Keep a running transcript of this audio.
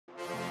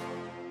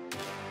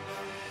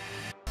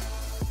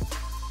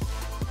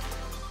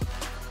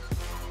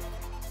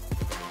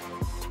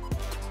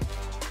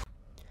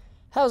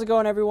How's it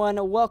going, everyone?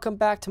 Welcome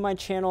back to my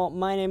channel.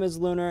 My name is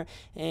Lunar,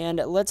 and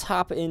let's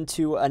hop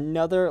into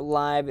another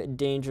live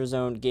Danger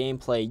Zone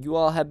gameplay. You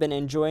all have been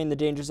enjoying the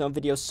Danger Zone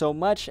videos so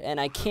much, and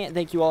I can't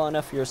thank you all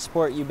enough for your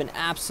support. You've been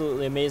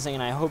absolutely amazing,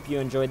 and I hope you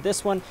enjoyed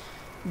this one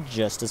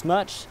just as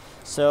much.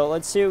 So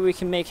let's see what we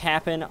can make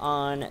happen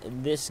on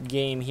this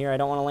game here. I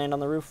don't want to land on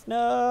the roof. No!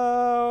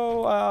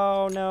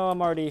 Oh, no,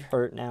 I'm already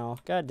hurt now.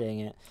 God dang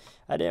it.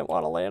 I didn't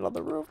want to land on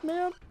the roof,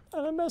 man.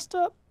 And I messed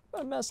up.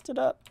 I messed it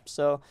up.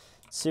 So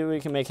see what we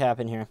can make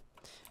happen here.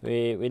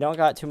 We don't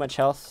got too much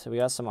health, so we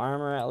got some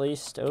armor at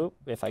least. Oh,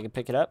 if I could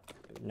pick it up.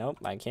 Nope,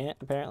 I can't,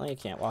 apparently. I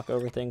can't walk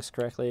over things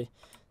correctly.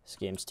 This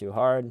game's too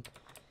hard.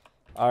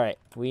 Alright,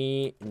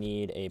 we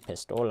need a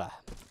pistola.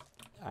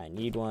 I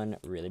need one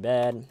really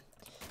bad.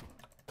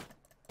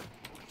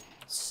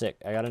 Sick,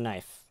 I got a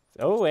knife.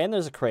 Oh, and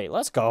there's a crate.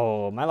 Let's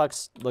go. My luck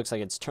looks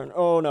like it's turned.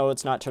 Oh, no,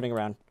 it's not turning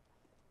around.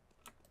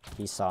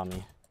 He saw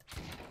me.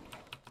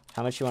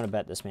 How much you want to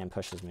bet this man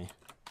pushes me?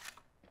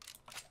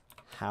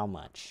 How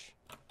much?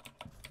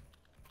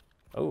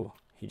 Oh,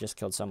 he just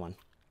killed someone.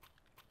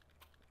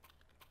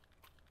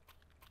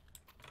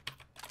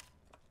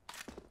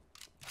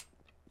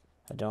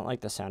 I don't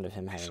like the sound of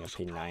him having a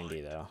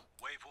P90 though.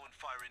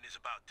 Firing is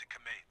about to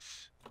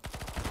commence.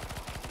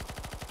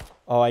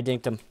 Oh, I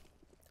dinked him.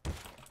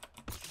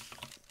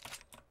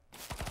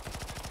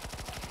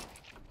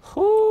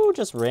 Whoo,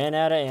 just ran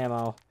out of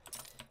ammo.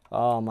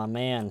 Oh, my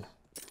man.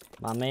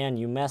 My man,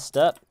 you messed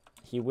up.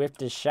 He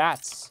whipped his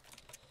shots.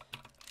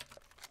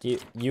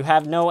 You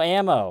have no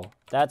ammo.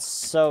 That's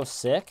so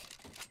sick.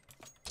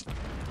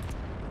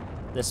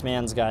 This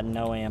man's got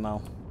no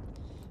ammo.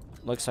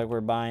 Looks like we're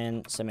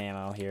buying some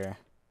ammo here.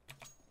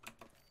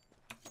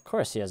 Of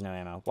course he has no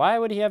ammo. Why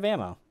would he have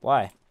ammo?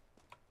 Why?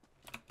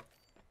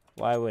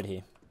 Why would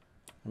he?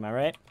 Am I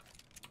right?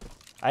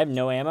 I have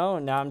no ammo,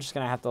 and now I'm just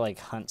gonna have to like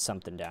hunt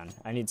something down.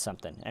 I need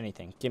something.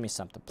 Anything. Give me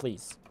something,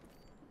 please.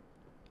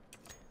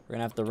 We're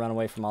gonna have to run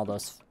away from all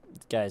those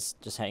guys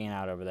just hanging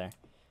out over there.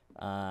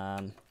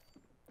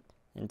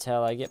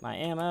 Until I get my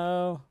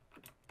ammo.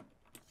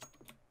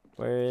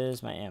 Where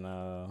is my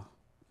ammo?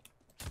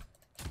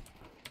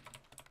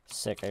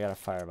 Sick, I got a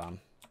firebomb.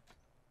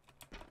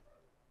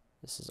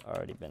 This has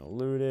already been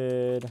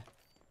looted.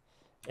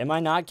 Am I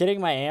not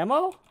getting my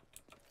ammo?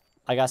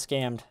 I got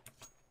scammed.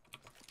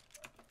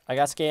 I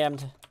got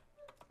scammed.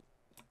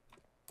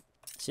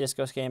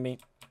 CSGO scammed me.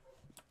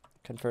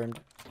 Confirmed.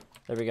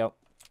 There we go.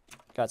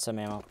 Got some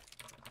ammo.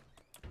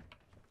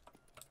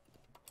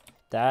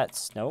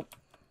 That's, nope.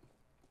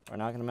 We're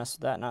not going to mess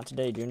with that. Not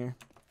today, Junior.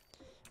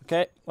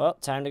 Okay, well,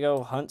 time to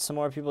go hunt some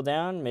more people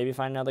down. Maybe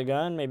find another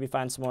gun. Maybe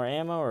find some more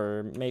ammo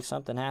or make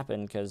something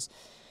happen. Because,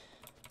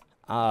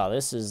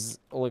 this is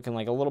looking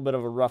like a little bit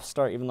of a rough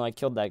start, even though I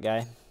killed that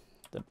guy.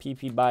 The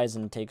PP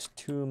Bison takes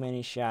too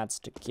many shots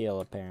to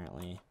kill,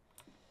 apparently.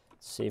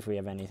 Let's see if we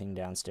have anything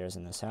downstairs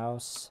in this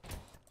house.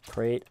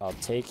 Crate, I'll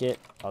take it.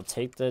 I'll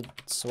take the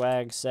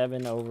swag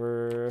 7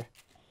 over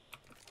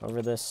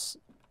this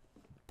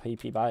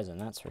PP Bison,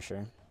 that's for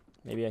sure.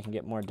 Maybe I can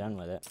get more done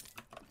with it.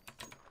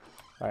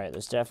 Alright,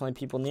 there's definitely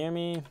people near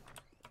me.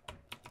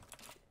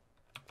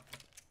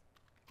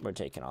 We're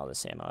taking all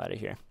this ammo out of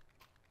here.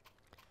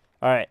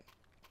 Alright.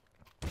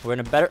 We're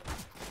in a better...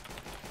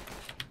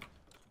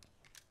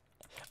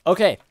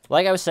 Okay,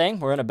 like I was saying,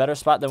 we're in a better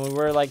spot than we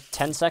were like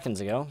 10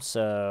 seconds ago.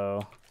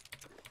 So,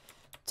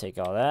 take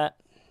all that.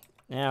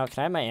 Now, can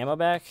I have my ammo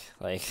back?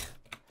 Like,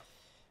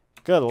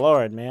 good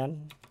lord,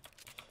 man.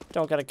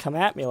 Don't gotta come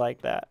at me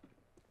like that.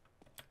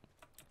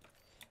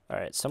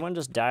 Alright, someone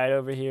just died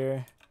over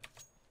here.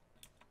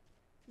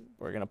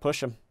 We're gonna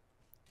push him.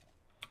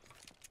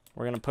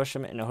 We're gonna push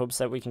him in the hopes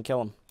that we can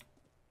kill him.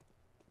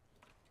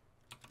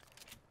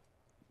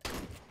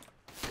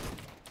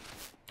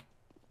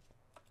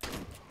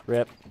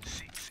 Rip.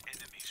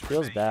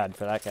 Feels bad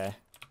for that guy.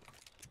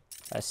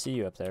 I see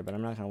you up there, but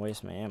I'm not gonna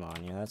waste my ammo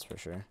on you, that's for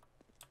sure.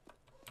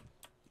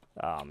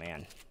 Oh,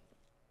 man.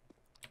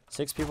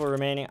 6 people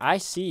remaining. I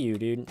see you,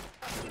 dude.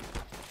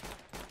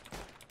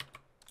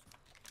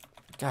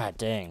 God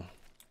dang.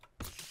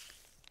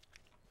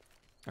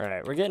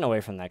 Alright, we're getting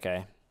away from that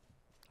guy.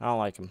 I don't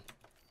like him.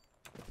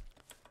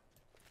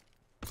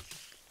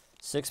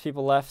 6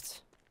 people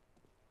left.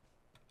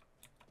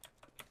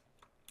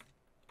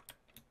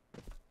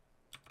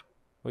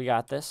 We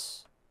got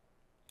this.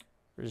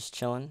 We're just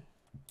chilling.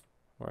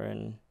 We're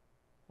in,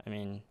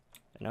 an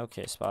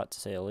okay spot to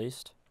say the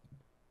least.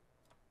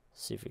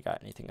 Let's see if we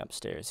got anything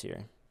upstairs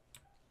here.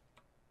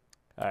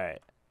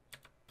 Alright.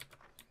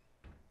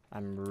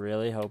 I'm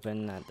really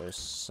hoping that there's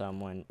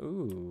someone...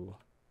 Ooh.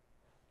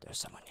 There's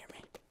someone near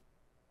me.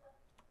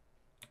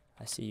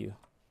 I see you.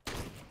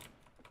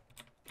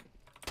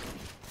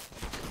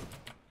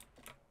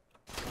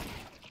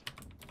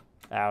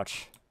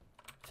 Ouch.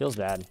 Feels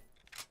bad.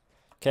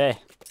 Okay.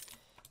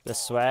 The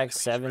swag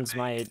 7's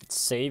my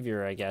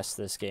savior, I guess,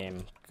 this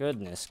game.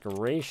 Goodness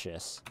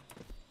gracious.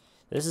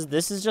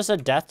 This is just a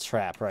death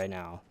trap right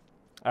now.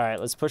 Alright,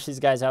 let's push these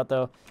guys out,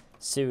 though.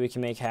 See what we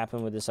can make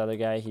happen with this other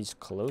guy. He's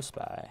close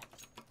by.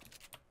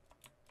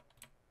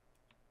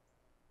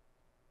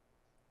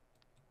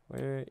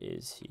 Where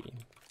is he?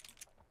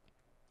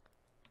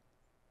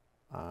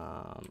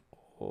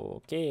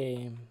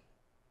 Okay.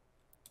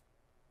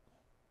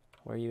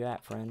 Where you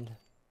at, friend?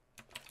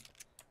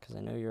 Because I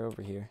know you're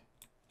over here.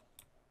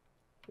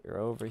 You're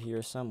over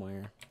here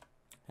somewhere.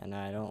 And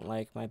I don't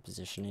like my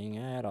positioning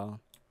at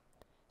all.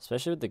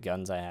 Especially with the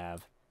guns I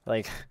have.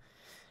 Like,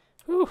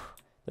 whew,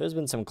 there's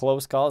been some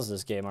close calls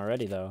this game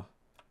already, though.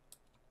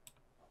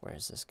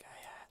 Where's this guy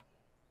at?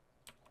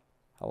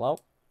 Hello?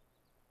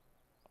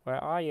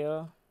 Where are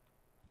you?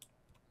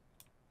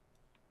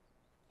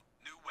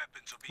 New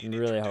weapons are being I'm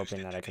really introduced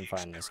hoping that into I can the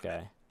find this guy.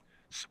 experiment.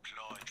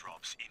 Supply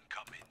drops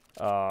incoming.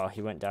 Oh,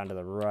 he went down to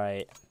the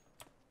right.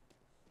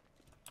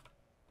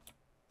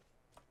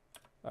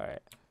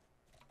 Alright.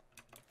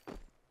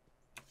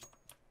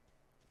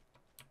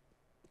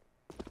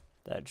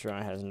 That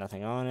drone has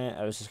nothing on it.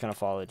 I was just going to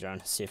follow the drone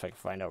to see if I can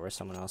find out where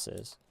someone else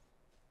is.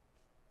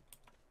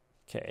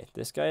 Okay,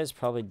 this guy is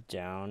probably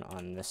down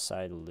on this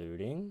side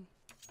looting.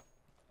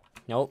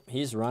 Nope,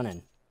 he's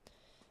running.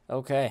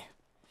 Okay,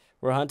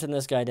 we're hunting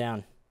this guy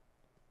down.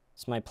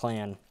 It's my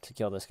plan to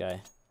kill this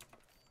guy.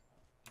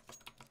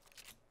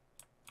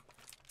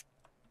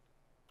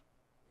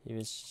 He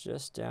was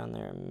just down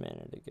there a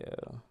minute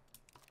ago.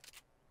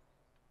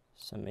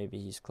 So maybe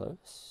he's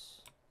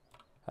close?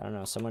 I don't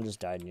know, someone just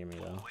died near me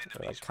though.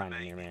 Or like kinda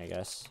near me, I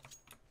guess.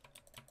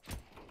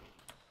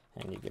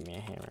 And you give me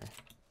a hammer.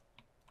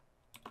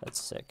 That's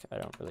sick. I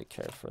don't really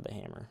care for the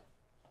hammer.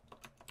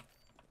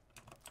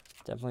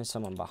 Definitely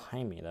someone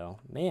behind me though.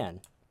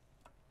 Man,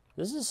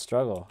 this is a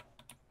struggle.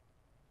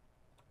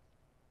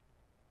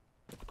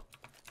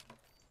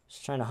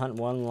 Just trying to hunt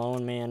one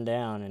lone man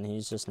down and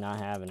he's just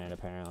not having it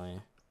apparently.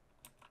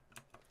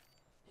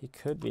 He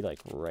could be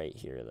like right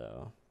here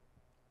though.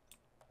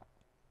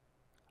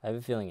 I have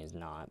a feeling he's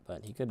not,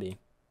 but he could be.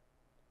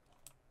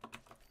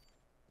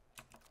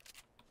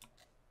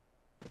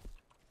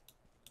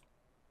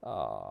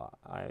 Oh,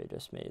 I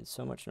just made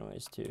so much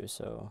noise too,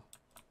 so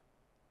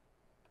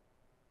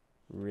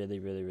really,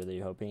 really, really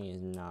hoping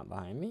he's not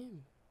behind me.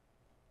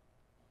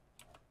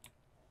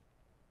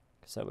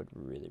 Because that would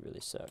really, really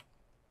suck.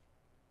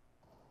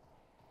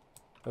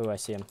 Oh, I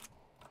see him.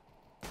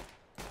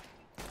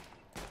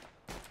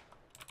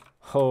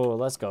 Oh,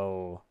 let's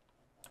go.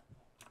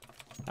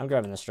 I'm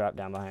grabbing this drop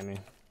down behind me.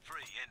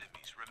 3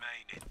 enemies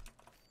remaining.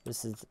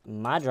 This is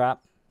my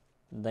drop.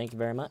 Thank you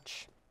very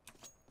much.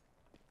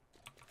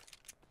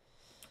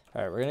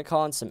 Alright, we're going to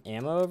call in some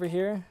ammo over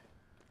here.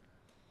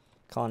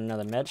 Call in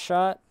another med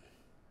shot.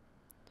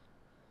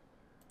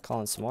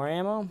 Call in some more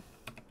ammo.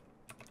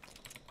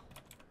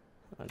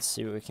 Let's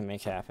see what we can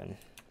make happen.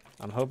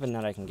 I'm hoping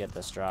that I can get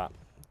this drop.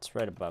 It's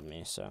right above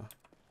me, so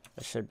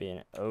I should be in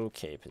an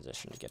okay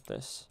position to get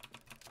this.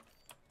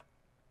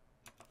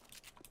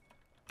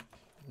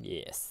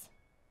 Yes.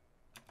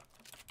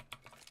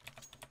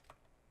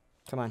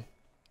 Come on.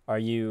 Are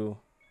you...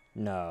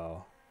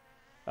 No.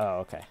 Oh,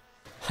 okay.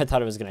 I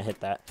thought it was going to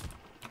hit that.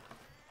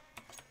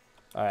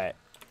 Alright.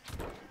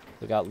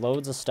 We got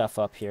loads of stuff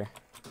up here.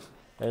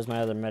 There's my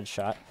other med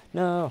shot.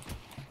 No!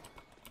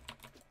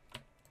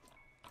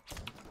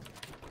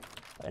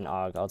 An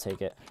AUG, I'll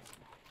take it.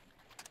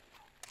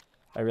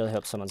 I really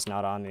hope someone's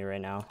not on me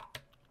right now.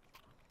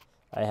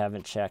 I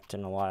haven't checked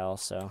in a while,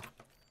 so...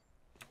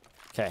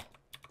 Okay.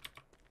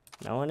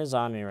 No one is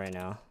on me right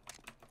now.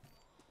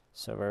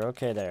 So we're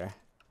okay there.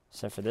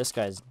 Except for this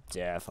guy's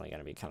definitely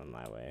going to be coming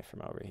my way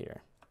from over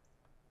here.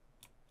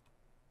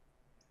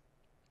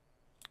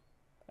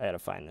 I gotta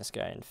find this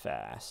guy in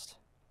fast.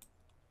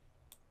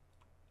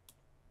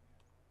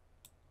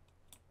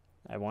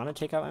 I want to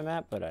take out my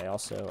map, but I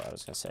was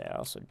gonna say, I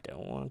also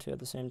don't want to at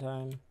the same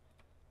time.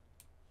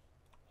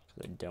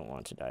 Because I don't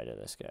want to die to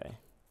this guy.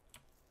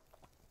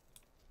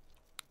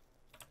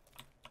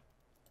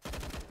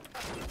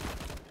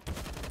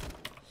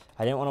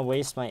 I didn't want to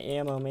waste my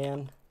ammo,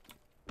 man.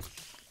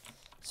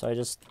 So I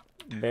just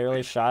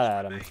barely shot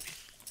at him.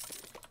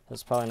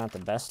 That's probably not the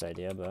best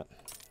idea, but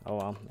oh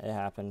well, it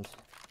happened.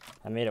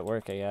 I made it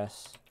work, I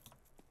guess.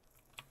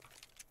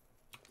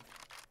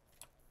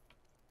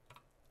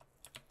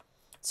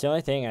 It's the only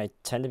thing, I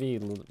tend to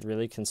be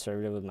really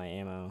conservative with my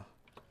ammo.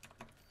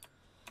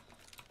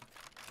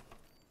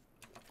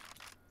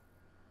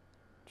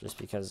 Just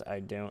because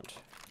I don't...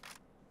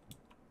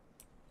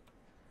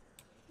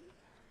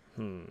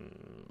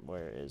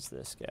 where is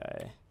this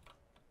guy?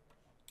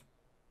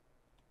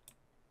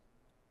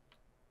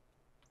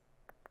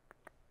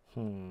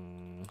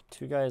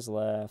 Two guys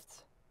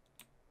left.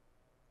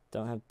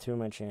 Don't have too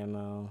much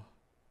ammo.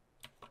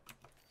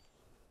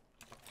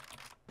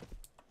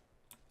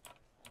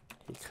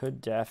 He could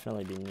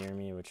definitely be near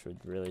me, which would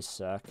really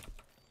suck.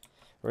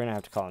 We're gonna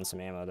have to call in some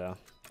ammo though.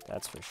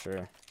 That's for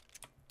sure.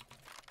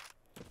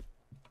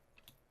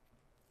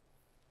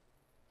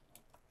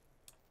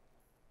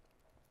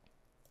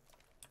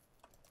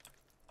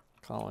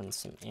 Call in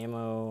some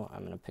ammo.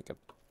 I'm gonna pick up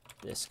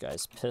this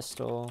guy's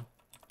pistol.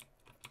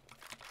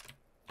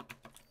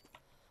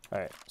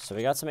 Alright, so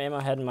we got some ammo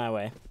heading my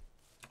way.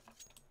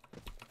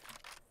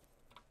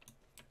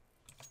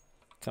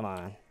 Come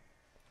on.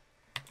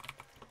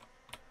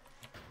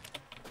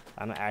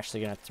 I'm actually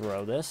going to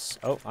throw this.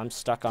 Oh, I'm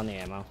stuck on the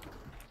ammo.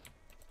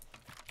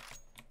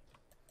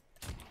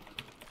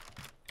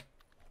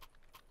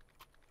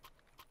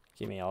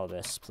 Give me all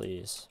this,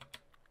 please.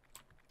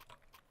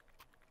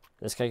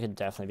 This guy could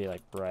definitely be,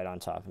 like, right on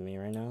top of me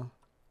right now.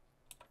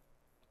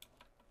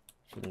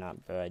 Should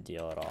not be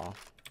ideal at all.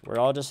 We're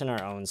all just in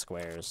our own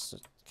squares.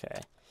 Okay.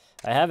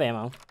 I have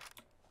ammo.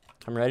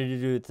 I'm ready to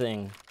do the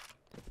thing.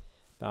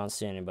 I don't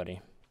see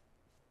anybody.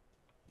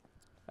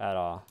 At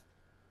all.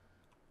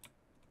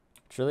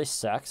 Which really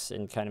sucks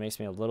and kind of makes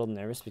me a little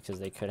nervous because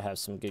they could have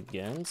some good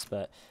guns.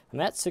 But I'm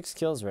at 6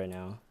 kills right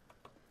now.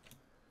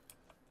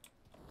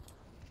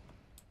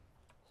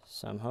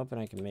 So I'm hoping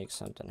I can make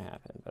something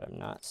happen, but I'm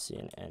not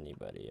seeing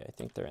anybody. I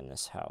think they're in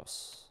this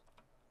house.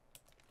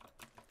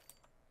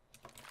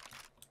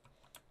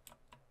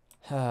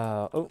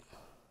 Oh.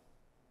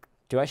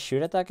 Do I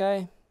shoot at that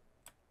guy?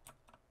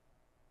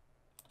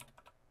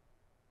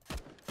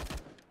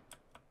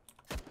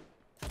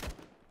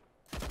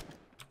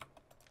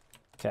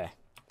 Okay.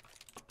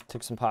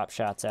 Took some pop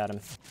shots at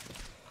him.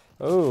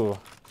 Oh.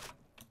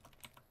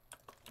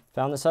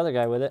 Found this other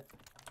guy with it.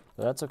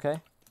 But that's okay.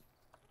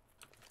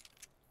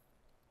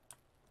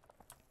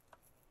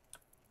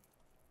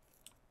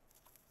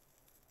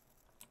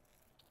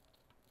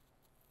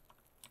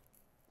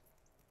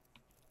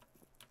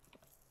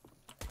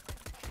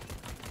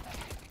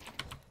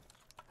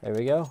 There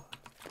we go.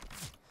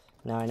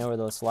 Now I know where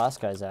this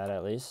last guy's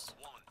at least.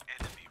 One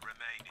enemy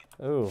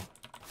remaining. Ooh.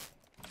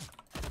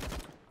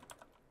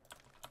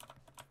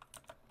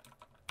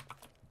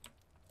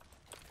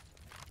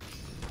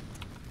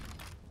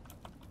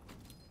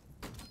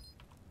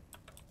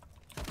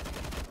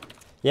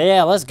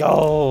 Yeah, let's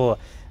go.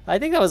 I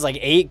think that was like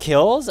 8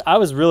 kills. I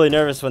was really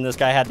nervous when this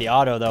guy had the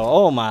auto, though.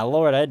 Oh, my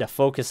Lord. I had to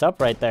focus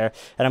up right there.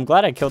 And I'm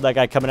glad I killed that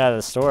guy coming out of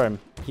the storm.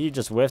 He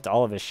just whiffed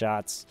all of his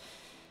shots.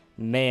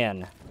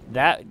 Man,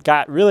 that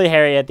got really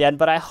hairy at the end.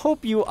 But I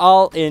hope you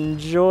all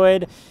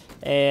enjoyed.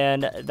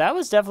 And that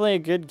was definitely a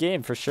good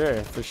game for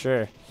sure.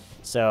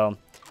 So,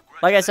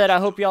 like I said, I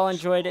hope you all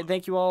enjoyed it.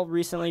 Thank you all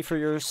recently for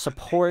your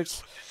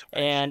support.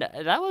 And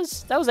that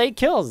was 8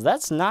 kills.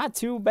 That's not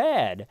too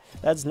bad.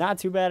 That's not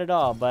too bad at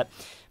all. But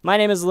my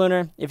name is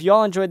Lunar. If you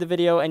all enjoyed the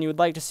video and you would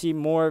like to see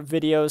more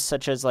videos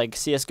such as like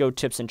CSGO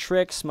tips and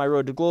tricks, my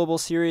Road to Global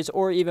series,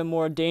 or even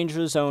more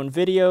Danger Zone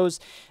videos,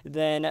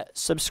 then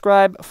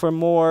subscribe for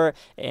more,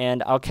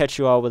 and I'll catch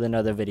you all with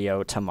another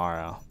video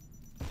tomorrow.